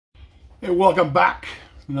Hey, welcome back.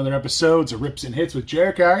 Another episode of Rips and Hits with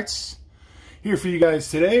Jarek Arts. Here for you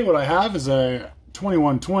guys today, what I have is a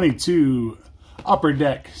 21-22 Upper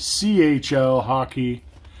Deck CHL hockey.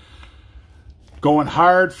 Going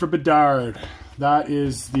hard for Bedard. That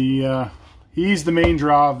is the, he's the main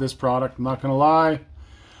draw of this product, I'm not going to lie.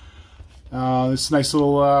 This nice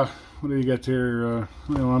little, what do you get here? I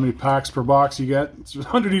don't know how many packs per box you get. It's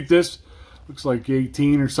underneath this, looks like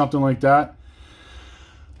 18 or something like that.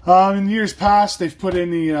 In years past, they've put in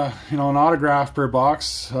the, an autograph per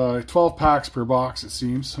box, 12 packs per box, it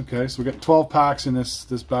seems. Okay, so we got 12 packs in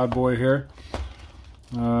this bad boy here.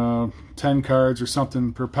 10 cards or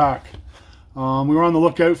something per pack. We were on the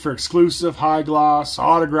lookout for exclusive, high gloss,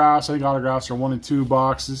 autographs. I think autographs are 1 and 2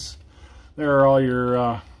 boxes. There are all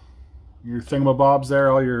your thingamabobs there,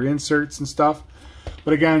 all your inserts and stuff.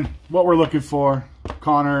 But again, what we're looking for,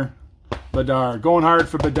 Connor Bedard. Going hard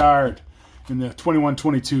for Bedard. In the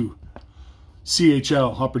 21-22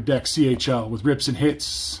 CHL, Upper Deck CHL with rips and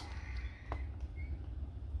hits.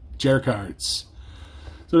 Jarek cards.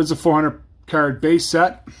 So it's a 400 card base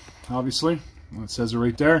set, obviously. It says it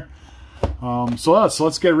right there. So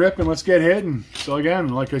let's get ripping, let's get hitting. So again,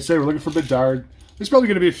 like I said, we're looking for Bedard. There's probably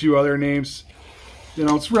going to be a few other names. You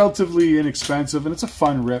know, it's relatively inexpensive and it's a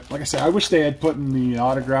fun rip. Like I said, I wish they had put in the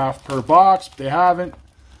autograph per box, but they haven't.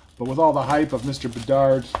 But with all the hype of Mr.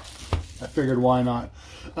 Bedard, I figured why not.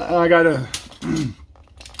 I gotta I'm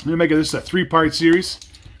gonna make this a 3-part series.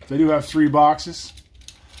 They do have 3 boxes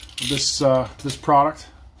of this product.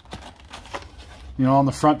 You know, on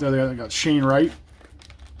the front there they got Shane Wright.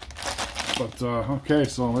 But okay,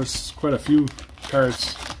 so there's quite a few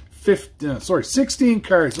cards. 16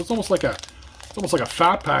 cards. It's almost like a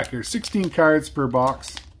fat pack here. 16 cards per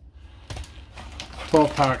box.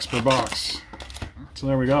 12 packs per box. So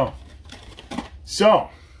there we go.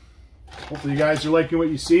 So hopefully you guys are liking what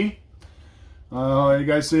you see. You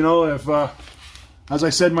guys, you know, if as I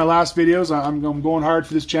said in my last videos, I'm going hard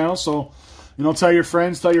for this channel. So, you know, tell your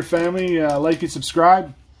friends, tell your family, like and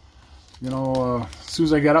subscribe. You know, as soon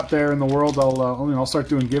as I get up there in the world, I'll start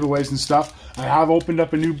doing giveaways and stuff. I have opened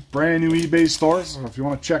up a brand new eBay store, so if you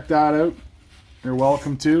want to check that out, you're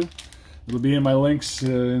welcome to. It'll be in my links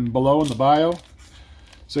below in the bio.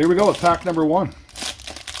 So here we go with pack number 1.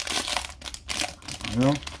 You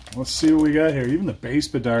know. Let's see what we got here. Even the base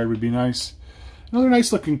Bedard would be nice. They're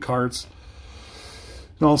nice looking cards.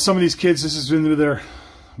 You know, some of these kids, this has been their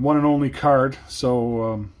one and only card. So,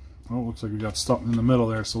 oh, it looks like we got something in the middle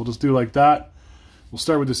there. So we'll just do like that. We'll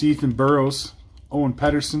start with this Ethan Burrows, Owen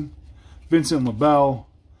Pedersen, Vincent LaBelle,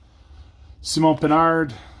 Simon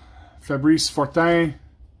Pinard, Fabrice Fortin,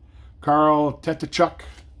 Carl Tetachuk,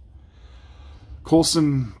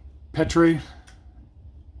 Colson Petrie,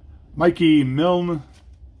 Mikey Milne,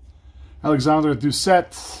 Alexander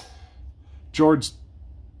Doucette, George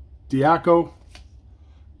Diaco,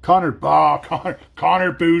 Connor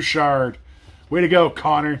Bouchard. Way to go,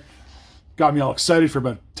 Connor. Got me all excited for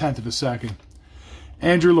about a 10th of a second.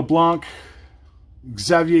 Andrew LeBlanc,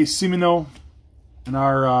 Xavier Simino, and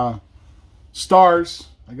our stars.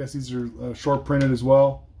 I guess these are short printed as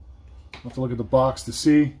well. I'll have to look at the box to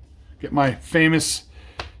see. Get my famous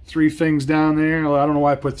 3 things down there. I don't know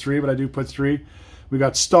why I put 3, but I do put 3. We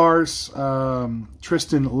got stars,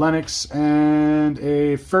 Tristan Lennox, and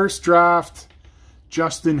a first draft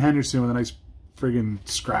Justin Henderson with a nice friggin'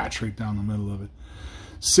 scratch right down the middle of it.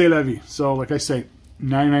 C'est la vie. So, like I say,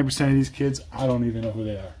 99% of these kids, I don't even know who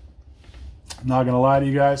they are. I'm not going to lie to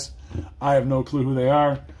you guys. I have no clue who they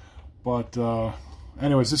are. But,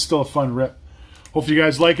 anyways, it's still a fun rip. Hope you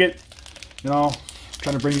guys like it. You know,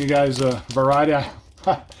 trying to bring you guys a variety.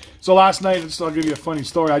 So last night, I'll give you a funny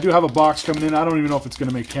story. I do have a box coming in. I don't even know if it's going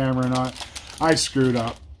to make camera or not. I screwed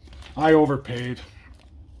up. I overpaid.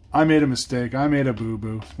 I made a mistake. I made a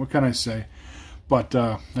boo-boo. What can I say? But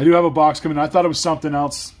I do have a box coming in. I thought it was something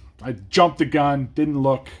else. I jumped the gun. Didn't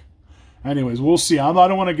look. Anyways, we'll see. I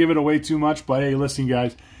don't want to give it away too much. But hey, listen,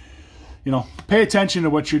 guys. You know, pay attention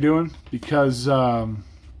to what you're doing. Because, you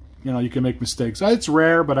know, you can make mistakes. It's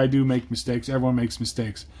rare, but I do make mistakes. Everyone makes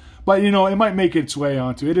mistakes. But, you know, it might make its way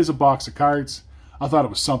onto. It is a box of cards. I thought it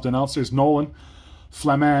was something else. There's Nolan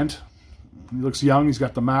Flamand. He looks young. He's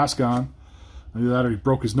got the mask on. Either that or he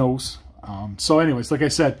broke his nose. So anyways, like I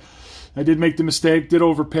said, I did make the mistake. Did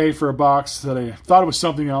overpay for a box that I thought it was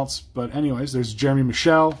something else. But anyways, there's Jeremy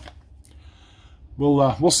Michel.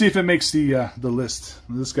 We'll see if it makes the list.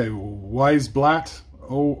 This guy, Weisblatt.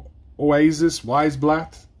 Oasis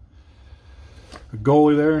Weisblatt. A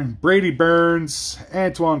goalie there. Brady Burns,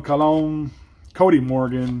 Antoine Colon, Cody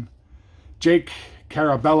Morgan, Jake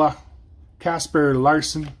Carabella, Casper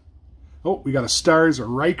Larson, Oh, we got a Stars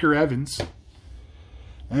Riker Evans.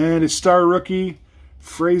 And a Star Rookie,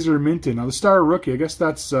 Fraser Minton. Now the Star Rookie, I guess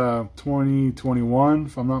that's 2021,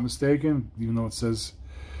 if I'm not mistaken, even though it says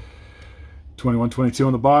 21-22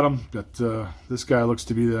 on the bottom. But this guy looks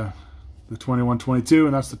to be the 21-22,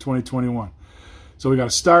 and that's the 2021. So we got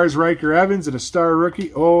a Stars Riker Evans and a Star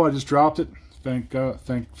Rookie. Oh, I just dropped it.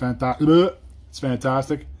 It's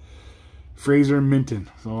fantastic. Fraser Minton.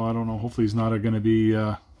 So I don't know. Hopefully he's not going to be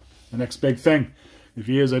the next big thing. If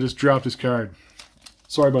he is, I just dropped his card.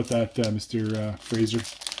 Sorry about that, Mr. Fraser.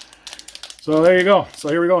 So there you go. So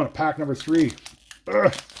here we go in pack number 3.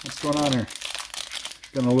 What's going on here?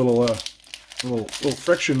 Getting a little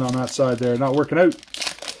friction on that side there. Not working out.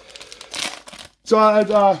 So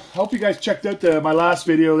I hope you guys checked out my last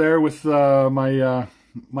video there with my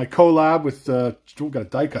collab with got a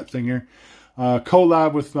die cut thing here.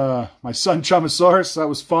 Collab with my son Chumosaurus. That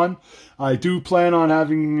was fun. I do plan on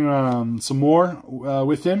having some more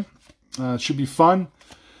with him. It should be fun.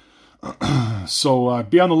 So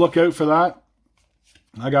be on the lookout for that.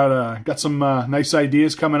 I got some nice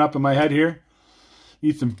ideas coming up in my head here.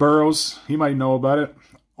 Ethan Burrows, he might know about it.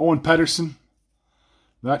 Owen Pedersen,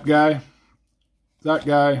 that guy,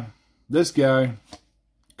 this guy,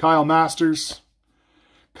 Kyle Masters,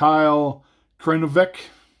 Kyle Krinovic,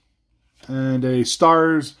 and a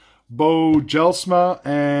Stars Bo Jelsma,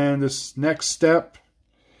 and this next step,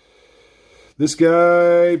 this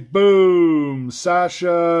guy, boom,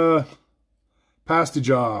 Sasha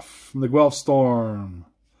Pastujov from the Guelph Storm.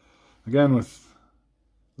 Again with,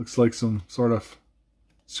 looks like some sort of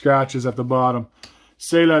scratches at the bottom.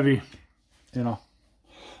 C'est la vie, you know.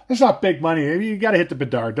 It's not big money. You got to hit the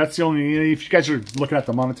Bedard. That's the only, if you guys are looking at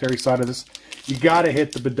the monetary side of this, you got to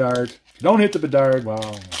hit the Bedard. If you don't hit the Bedard,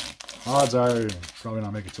 well, odds are you're probably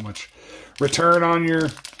not making too much return on your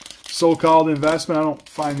so-called investment. I don't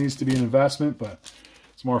find these to be an investment, but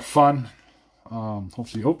it's more fun.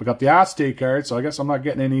 Hopefully, we got the Aztec card, so I guess I'm not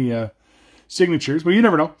getting any signatures, but you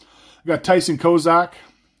never know. We got Tyson Kozak,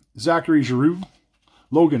 Zachary Giroux,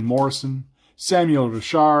 Logan Morrison, Samuel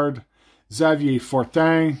Richard, Xavier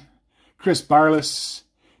Fortin, Chris Barlas,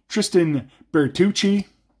 Tristan Bertucci,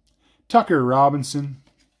 Tucker Robinson,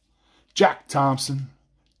 Jack Thompson,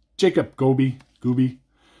 Jacob Gooby,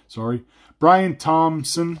 Brian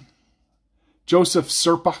Thompson, Joseph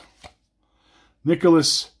Serpa,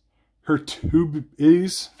 Nicholas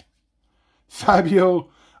Hertubis, Fabio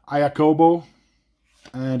Iacobo,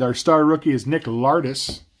 and our Star Rookie is Nick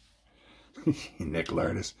Lardis. Nick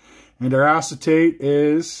Lardis. And our acetate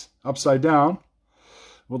is upside down.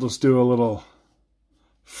 We'll just do a little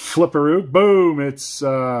flipperoo. Boom! It's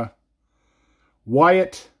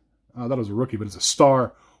Wyatt. That was a rookie, but it's a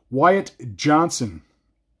star. Wyatt Johnson.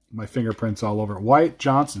 My fingerprints all over it. Wyatt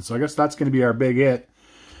Johnson. So I guess that's going to be our big hit.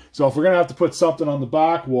 So if we're going to have to put something on the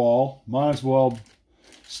back wall, might as well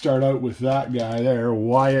start out with that guy there,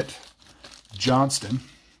 Wyatt Johnston.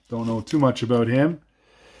 Don't know too much about him.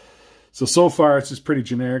 So far it's just pretty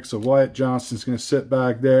generic. So Wyatt Johnston's going to sit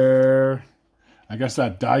back there. I guess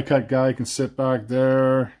that die cut guy can sit back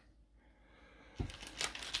there.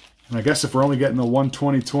 And I guess if we're only getting the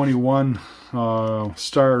 1/20/21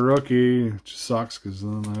 Star Rookie, which sucks because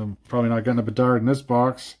I'm probably not getting a Bedard in this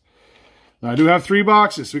box. Now, I do have 3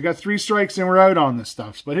 boxes. So we got 3 strikes and we're out on this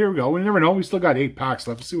stuff. But here we go. We never know. We still got 8 packs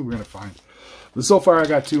left. Let's see what we're going to find. But so far I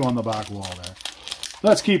got 2 on the back wall there.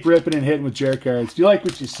 Let's keep ripping and hitting with Jer cards. If you like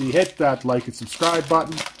what you see, hit that like and subscribe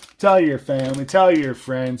button. Tell your family, tell your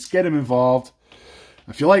friends, get them involved.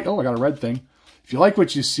 If you like, oh, I got a red thing. If you like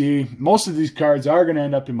what you see, most of these cards are going to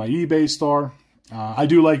end up in my eBay store. I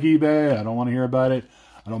do like eBay. I don't want to hear about it.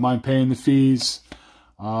 I don't mind paying the fees.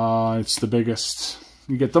 It's the biggest.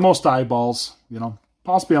 You get the most eyeballs, you know.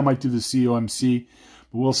 Possibly I might do the COMC,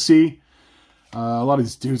 but we'll see. A lot of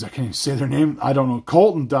these dudes, I can't even say their name. I don't know.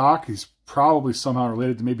 Colton Doc, he's probably somehow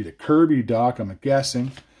related to maybe the Kirby Doc, I'm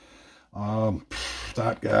guessing.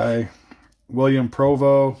 That guy. William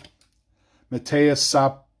Provo. Mateus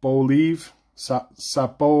Sapovaliv.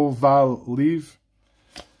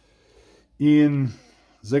 Ian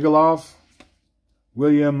Zigalov.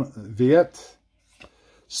 William Viet.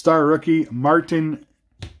 Star Rookie Martin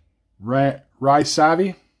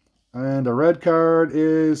Raisavi. And a red card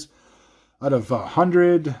is out of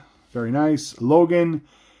 100. Very nice. Logan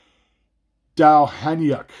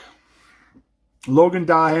Dahanyuk. Logan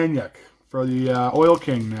Dahanyuk for the Oil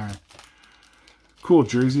King there. Cool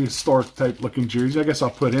jersey. Historic type looking jersey. I guess I'll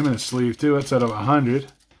put him in a sleeve too. It's out of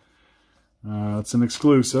 100. It's an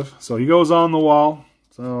exclusive. So he goes on the wall.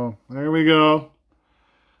 So there we go.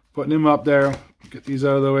 Putting him up there. Get these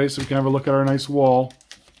out of the way so we can have a look at our nice wall.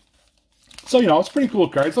 So, you know, it's pretty cool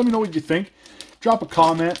cards. Let me know what you think. Drop a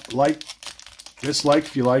comment, like, dislike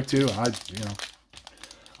if you like to. You know,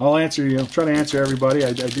 I'll answer, you know, try to answer everybody.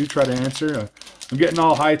 I do try to answer. I'm getting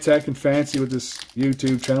all high-tech and fancy with this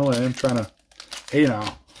YouTube channel. I am trying to, hey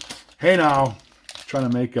now,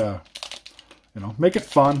 trying to make you know, make it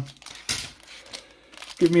fun.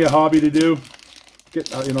 Give me a hobby to do.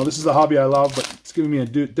 You know, this is a hobby I love, but it's giving me a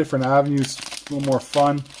different avenues, a little more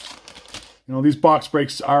fun. You know, these box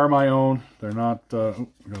breaks are my own. They're not, oh,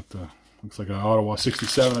 I got the, looks like an Ottawa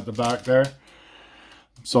 67 at the back there.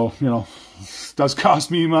 So, you know, it does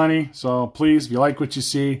cost me money. So please, if you like what you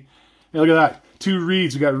see, hey, look at that. 2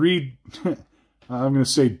 Reeds. We got Reed, I'm going to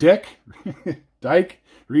say Dick, Dyke,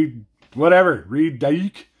 Reed, whatever, Reed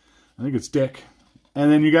Dyke. I think it's Dick.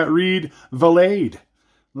 And then you got Reed Valade.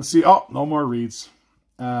 Let's see. Oh, no more Reeds.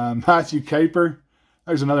 Matthew Kuiper.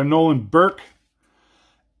 There's another Nolan Burke.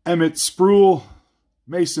 Emmett Sproul.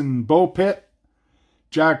 Mason Beaupitt.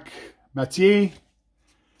 Jack Mathieu.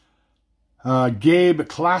 Gabe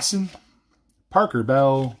Klassen. Parker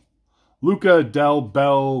Bell. Luca Del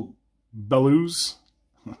Bell Belouz.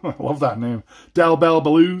 I love that name. Del Bell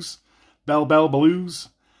Belouz. Bell Belouz.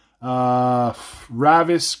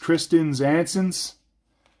 Ravis Kristins Ansons.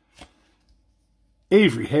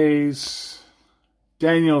 Avery Hayes.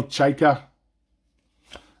 Daniel Chaika.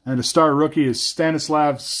 And the star rookie is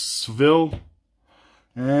Stanislav Svil.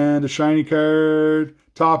 And a shiny card.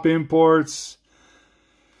 Top imports.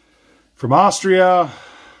 From Austria.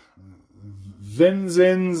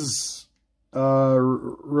 Vinzen's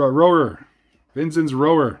Rower. Vinzen's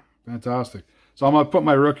Rower. Fantastic. So I'm going to put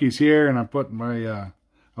my rookies here, and I'm putting my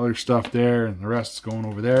other stuff there, and the rest is going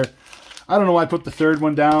over there. I don't know why I put the third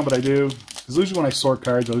one down, but I do. Because usually when I sort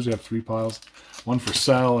cards, I usually have 3 piles. One for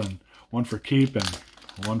sell, and one for keep, and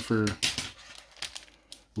one for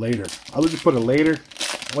later. I usually put it later.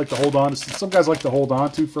 I like to hold on to. Some guys like to hold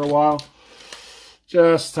on to for a while.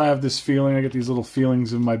 Just have this feeling. I get these little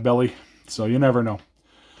feelings in my belly. So you never know.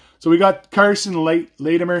 So we got Carson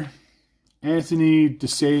Latimer, Anthony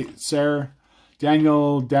DeSare,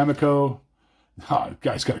 Daniel D'Amico. Oh,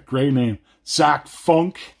 guy's got a great name. Zach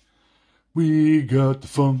Funk. We got the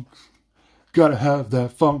funk. Gotta have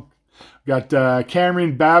that funk. Got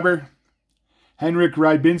Cameron Baber, Henrik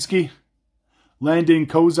Rybinski, Landon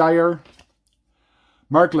Kozier,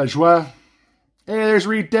 Mark Lajoie. Hey, there's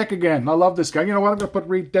Reed Dick again. I love this guy. You know what? I'm going to put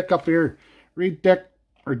Reed Dick up here. Reed Dick,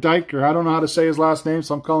 or Dyke, or I don't know how to say his last name,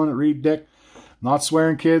 so I'm calling it Reed Dick. Not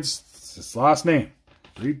swearing, kids. It's his last name.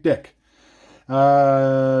 Reed Dick.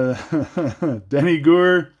 Denny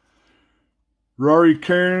Gour, Rory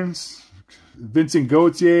Kearns, Vincent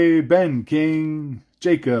Gauthier, Ben King,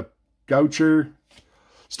 Jacob Goucher.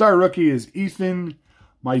 Star rookie is Ethan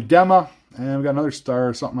Maidema. And we got another star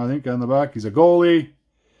or something, I think, on the back. He's a goalie.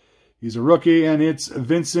 He's a rookie, and it's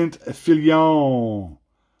Vincent Filion.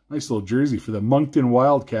 Nice little jersey for the Moncton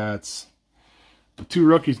Wildcats. The 2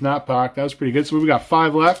 rookies not packed. That was pretty good. So we got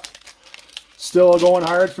 5 left. Still going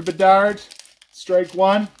hard for Bedard. Strike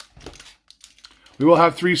 1. We will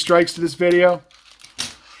have 3 strikes to this video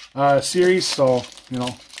series. So, you know,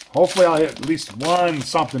 hopefully I'll hit at least one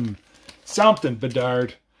something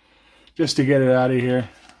Bedard, just to get it out of here.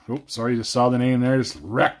 Oops, sorry, just saw the name there. Just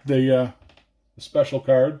wrecked the special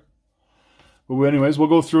card. But anyways, we'll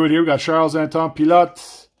go through it here. We got Charles-Antoine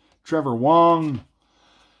Pilote, Trevor Wong,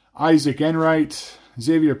 Isaac Enright,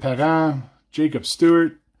 Xavier Perrin, Jacob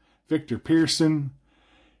Stewart, Victor Pearson,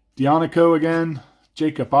 Dionico again,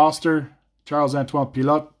 Jacob Oster, Charles-Antoine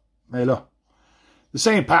Pilote. Hey, look. The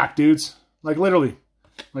same pack, dudes. Like, literally.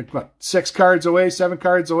 Like, what, 6 cards away, 7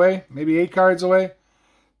 cards away, maybe 8 cards away?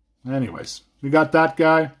 Anyways, we got that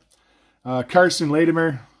guy. Carson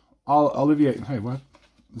Latimer, Olivier. Hey, what?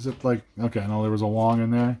 Is it like, okay, no, there was a Wong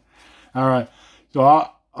in there. All right. So,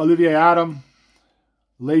 Olivier Adam,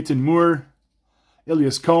 Leighton Moore,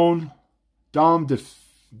 Ilias Cohn, Dom De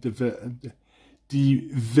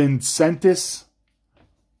Vincentis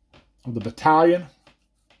of the Battalion.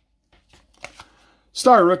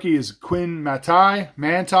 Star rookie is Quinn Manti.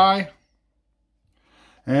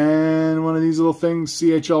 And one of these little things,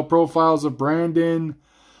 CHL profiles of Brandon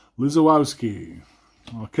Luzowowski.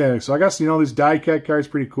 Okay, so I guess, you know, this die cut card's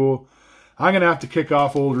pretty cool. I'm going to have to kick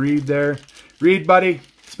off old Reed there. Reed, buddy,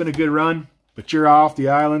 it's been a good run, but you're off the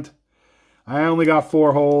island. I only got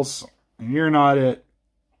 4 holes, and you're not it.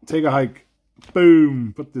 Take a hike.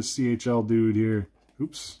 Boom. Put this CHL dude here.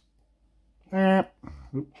 Oops. Oop.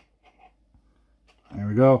 There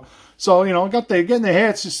we go. So, you know, getting the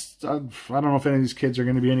hits. Just, I don't know if any of these kids are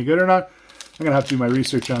going to be any good or not. I'm going to have to do my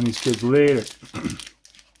research on these kids later.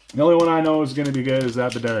 The only one I know is going to be good is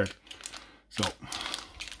that Bedard. So,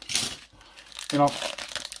 you know,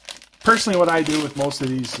 personally what I do with most of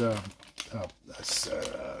these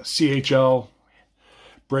CHL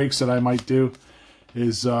breaks that I might do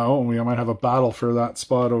is, oh, we might have a battle for that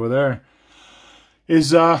spot over there,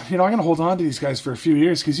 is, you know, I'm going to hold on to these guys for a few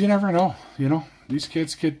years, because you never know, you know. These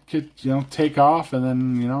kids could, you know, take off, and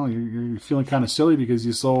then, you know, you're feeling kind of silly because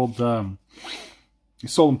you sold them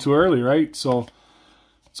too early, right? So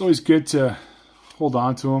it's always good to hold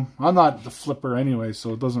on to them. I'm not the flipper anyway,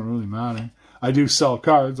 so it doesn't really matter. I do sell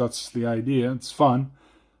cards. That's the idea. It's fun.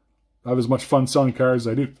 I have as much fun selling cards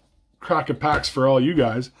as I do cracking packs for all you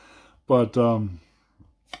guys. But, boom,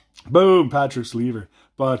 Patrick's lever.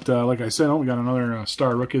 But, like I said, oh, we got another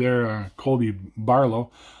star rookie there, Colby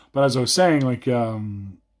Barlow. But as I was saying, like, what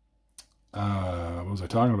was I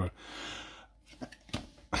talking about?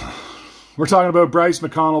 We're talking about Bryce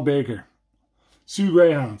McConnell Baker. Sioux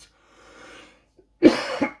Greyhounds.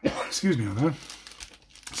 Excuse me on that.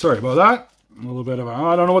 Sorry about that. A little bit of a,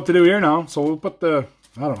 I don't know what to do here now. So we'll put the,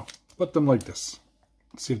 I don't know, put them like this.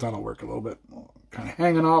 Let's see if that'll work a little bit. Kind of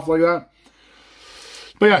hanging off like that.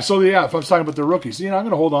 But yeah, so yeah, if I'm talking about the rookies, you know, I'm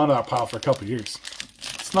going to hold on to that pile for a couple of years.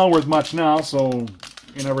 It's not worth much now, so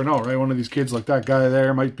you never know, right? One of these kids like that guy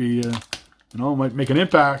there might be, you know, might make an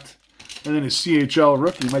impact. And then his CHL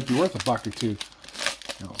rookie might be worth $1 or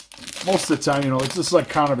 $2. You know, most of the time, you know, it's just like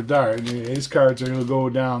Connor Bedard. His cards are going to go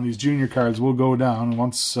down. These junior cards will go down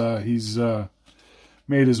once he's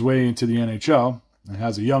made his way into the NHL and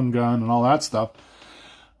has a young gun and all that stuff.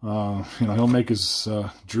 You know, he'll make his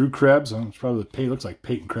Drew Krebs. It's probably looks like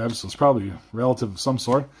Peyton Krebs, so it's probably a relative of some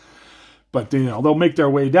sort. But, you know, they'll make their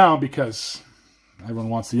way down because everyone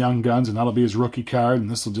wants the young guns, and that'll be his rookie card,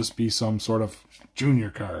 and this will just be some sort of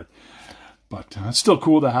junior card. But it's still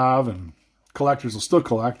cool to have, and collectors will still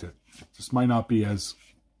collect it. It just might not be as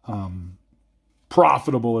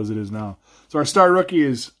profitable as it is now. So our star rookie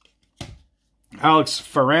is Alex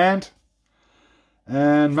Ferrand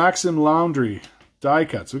and Maxim Laundry die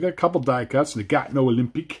cuts. So we got a couple die cuts. They got no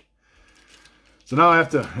Olympic. So now I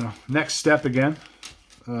have to, you know, next step again.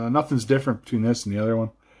 Nothing's different between this and the other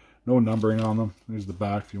one. No numbering on them. There's the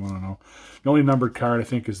back if you want to know. The only numbered card, I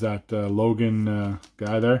think, is that Logan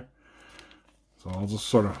guy there. So I'll just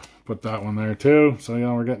sort of put that one there too. So, you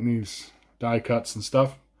know, we're getting these die cuts and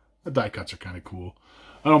stuff. The die cuts are kind of cool.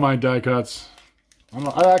 I don't mind die cuts.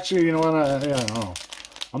 I actually, you know what, yeah, I don't know.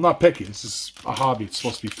 I'm not picky. This is a hobby. It's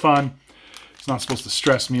supposed to be fun. It's not supposed to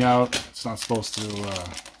stress me out. It's not supposed to,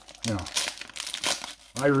 you know.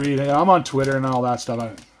 I read, I'm on Twitter and all that stuff.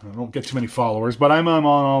 I don't get too many followers, but I'm on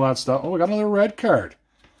all that stuff. Oh, we got another red card.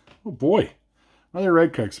 Oh, boy. Another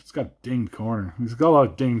red card. It's got a dinged corner. He's got a lot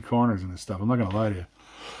of dinged corners in this stuff. I'm not going to lie to you.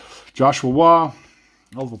 Joshua Waugh.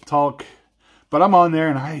 Elval Talk. But I'm on there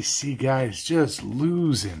and I see guys just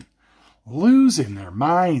losing their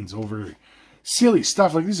minds over silly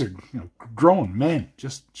stuff. Like, these are, you know, grown men.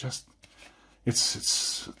 It's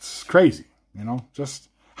crazy, you know. Just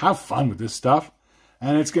have fun with this stuff.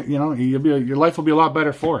 And it's, you know, your life will be a lot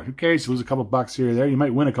better for it. Who cares? You lose a couple bucks here or there. You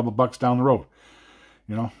might win a couple bucks down the road.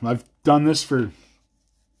 You know, I've done this for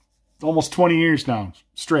almost 20 years now,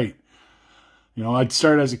 straight. You know, I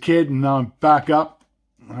started as a kid, and now I'm back up.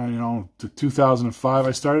 You know, to 2005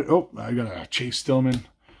 I started. Oh, I got a Chase Stillman.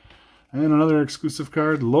 And another exclusive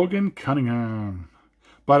card, Logan Cunningham.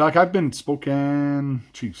 But, like, I've been Spokane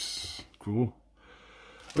Chiefs. Cool.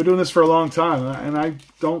 I've been doing this for a long time, and I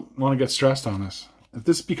don't want to get stressed on this. If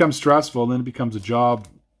this becomes stressful, then it becomes a job.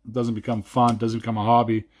 It doesn't become fun. It doesn't become a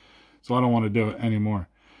hobby. So I don't want to do it anymore.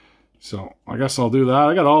 So I guess I'll do that.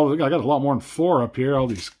 I got a lot more than 4 up here. All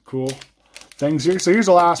these cool things here. So here's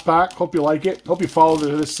the last pack. Hope you like it. Hope you follow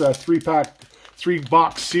this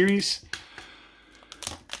 3-box series.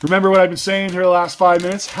 Remember what I've been saying here the last 5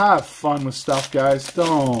 minutes. Have fun with stuff, guys.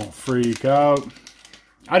 Don't freak out.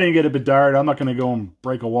 I didn't get a Bedard. I'm not going to go and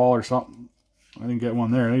break a wall or something. I didn't get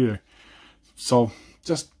one there either. So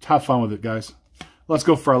just have fun with it, guys. Let's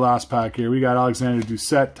go for our last pack here. We got Alexander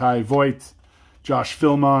Doucette, Ty Voigt, Josh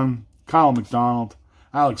Filmon, Kyle McDonald,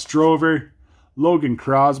 Alex Drover, Logan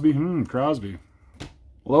Crosby. Logan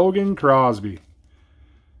Crosby.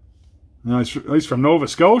 Now, at least from Nova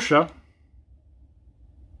Scotia.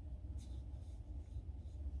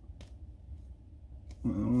 I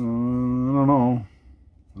don't know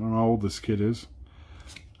how old this kid is.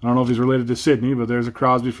 I don't know if he's related to Sydney, but there's a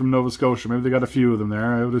Crosby from Nova Scotia. Maybe they got a few of them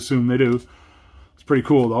there. I would assume they do. It's pretty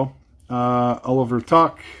cool, though. Oliver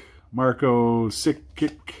Tuck, Marco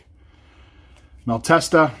Sikic,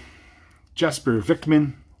 Maltesta, Jesper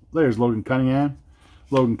Vickman. There's Logan Cunningham.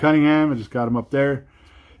 I just got him up there.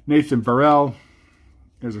 Nathan Burrell.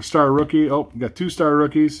 There's a star rookie. Oh, we got 2 star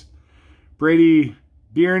rookies. Brady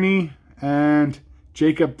Bierney and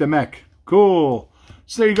Jacob Demek. Cool.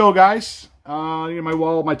 So there you go, guys.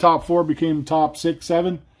 My top 4 became top 6,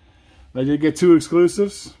 7. I did get 2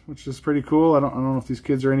 exclusives, which is pretty cool. I don't know if these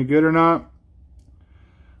kids are any good or not.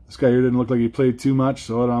 This guy here didn't look like he played too much,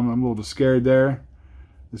 so I'm a little bit scared there.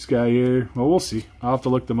 This guy here, well, we'll see. I'll have to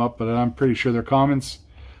look them up, but I'm pretty sure they're commons.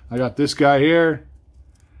 I got this guy here.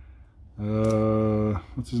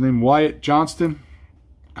 What's his name? Wyatt Johnston.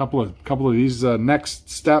 Couple of these next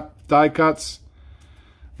step die cuts.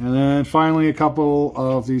 And then finally a couple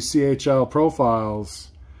of these CHL profiles.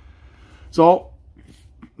 So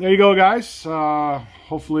there you go, guys.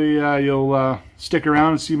 Hopefully you'll stick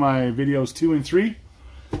around and see my videos 2 and 3.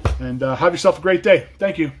 And have yourself a great day.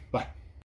 Thank you. Bye.